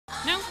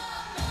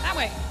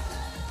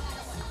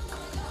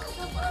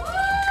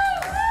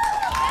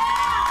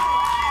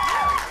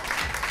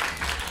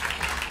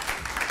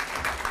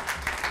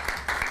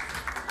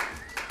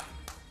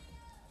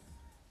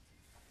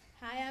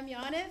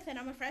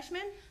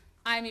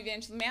I'm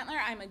Evangeline Mantler.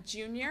 I'm a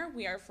junior.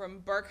 We are from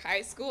Burke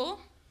High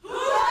School. Who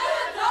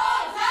let the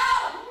dogs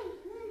out?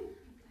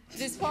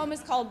 This poem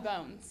is called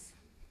Bones.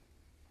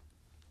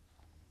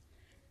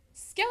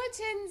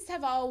 Skeletons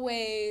have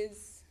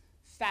always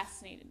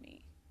fascinated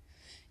me.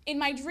 In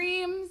my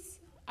dreams,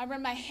 I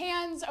run my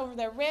hands over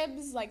their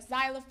ribs like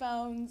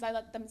xylophones. I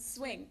let them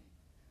swing.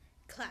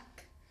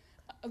 Clack.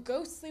 A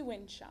ghostly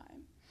wind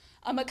chime.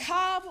 A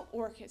macabre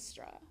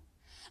orchestra.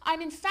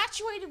 I'm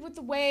infatuated with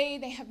the way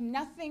they have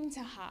nothing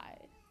to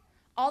hide.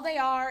 All they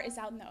are is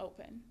out in the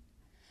open.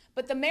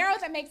 But the marrow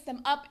that makes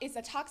them up is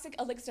a toxic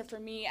elixir for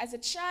me. As a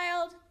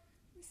child,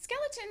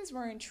 skeletons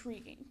were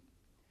intriguing.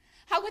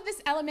 How could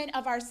this element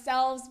of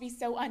ourselves be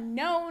so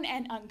unknown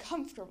and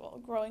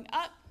uncomfortable? Growing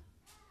up,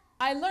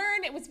 I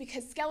learned it was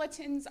because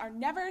skeletons are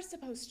never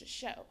supposed to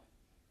show.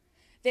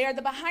 They are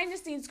the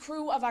behind-the-scenes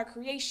crew of our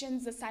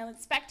creations, the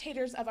silent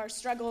spectators of our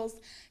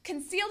struggles.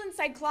 Concealed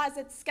inside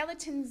closets,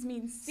 skeletons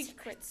mean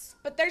secrets.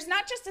 But there's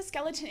not just a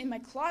skeleton in my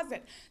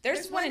closet.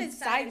 There's one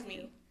inside of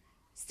me,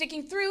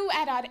 sticking through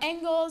at odd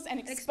angles and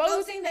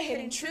exposing the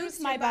hidden truths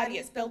my body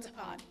is built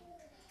upon.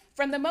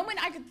 From the moment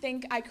I could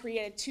think, I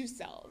created two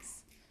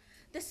selves.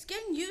 The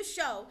skin you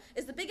show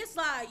is the biggest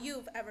lie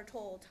you've ever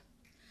told.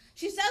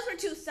 She says we're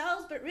two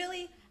selves, but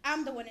really,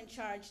 I'm the one in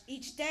charge,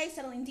 each day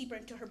settling deeper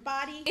into her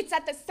body. It's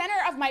at the center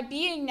of my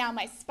being now,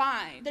 my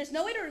spine. There's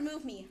no way to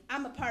remove me.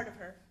 I'm a part of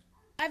her.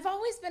 I've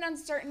always been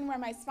uncertain where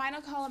my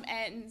spinal column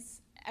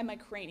ends and my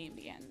cranium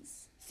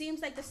begins.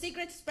 Seems like the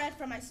secrets spread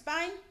from my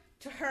spine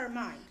to her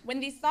mind. When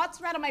these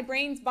thoughts rattle my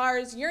brain's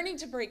bars, yearning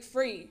to break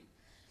free.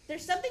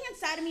 There's something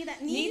inside of me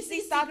that needs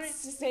these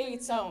thoughts to say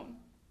its own.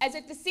 As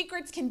if the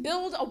secrets can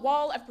build a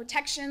wall of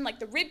protection like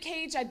the rib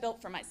cage I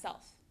built for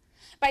myself.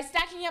 By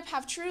stacking up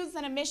half-truths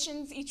and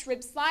omissions, each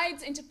rib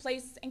slides into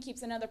place and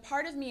keeps another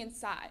part of me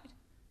inside.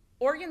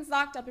 Organs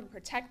locked up and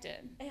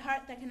protected. A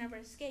heart that can never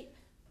escape.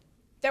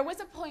 There was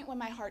a point when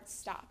my heart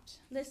stopped.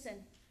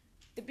 Listen.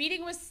 The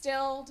beating was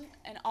stilled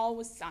and all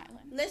was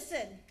silent.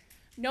 Listen.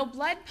 No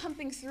blood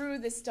pumping through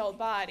this still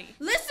body.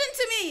 Listen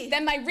to me!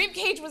 Then my rib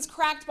cage was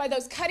cracked by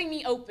those cutting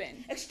me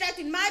open.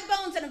 Extracting my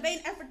bones in a vain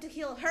effort to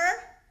heal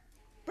her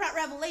brought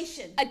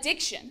revelation.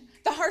 Addiction.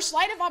 The harsh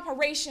light of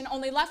operation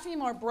only left me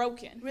more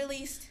broken.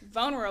 Released.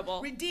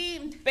 Vulnerable.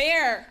 Redeemed.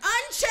 Bare.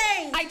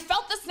 Unchained. I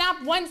felt the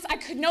snap once I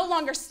could no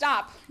longer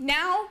stop.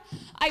 Now,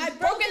 I've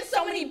broken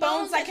so many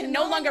bones I can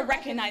no longer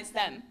recognize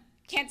them.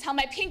 Can't tell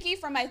my pinky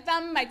from my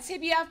thumb, my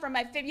tibia from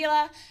my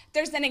fibula.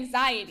 There's an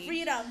anxiety.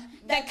 Freedom.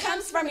 That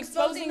comes from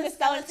exposing the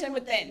skeleton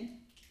within.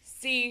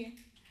 See,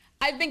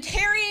 I've been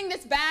carrying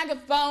this bag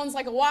of bones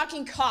like a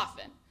walking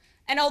coffin.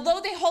 And although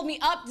they hold me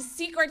up, the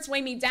secrets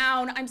weigh me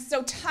down. I'm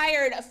so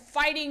tired of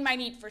fighting my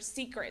need for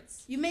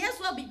secrets. You may as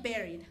well be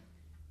buried.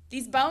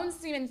 These bones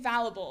seem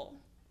infallible,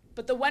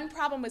 but the one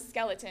problem with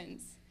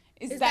skeletons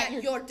is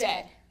that you're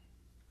dead.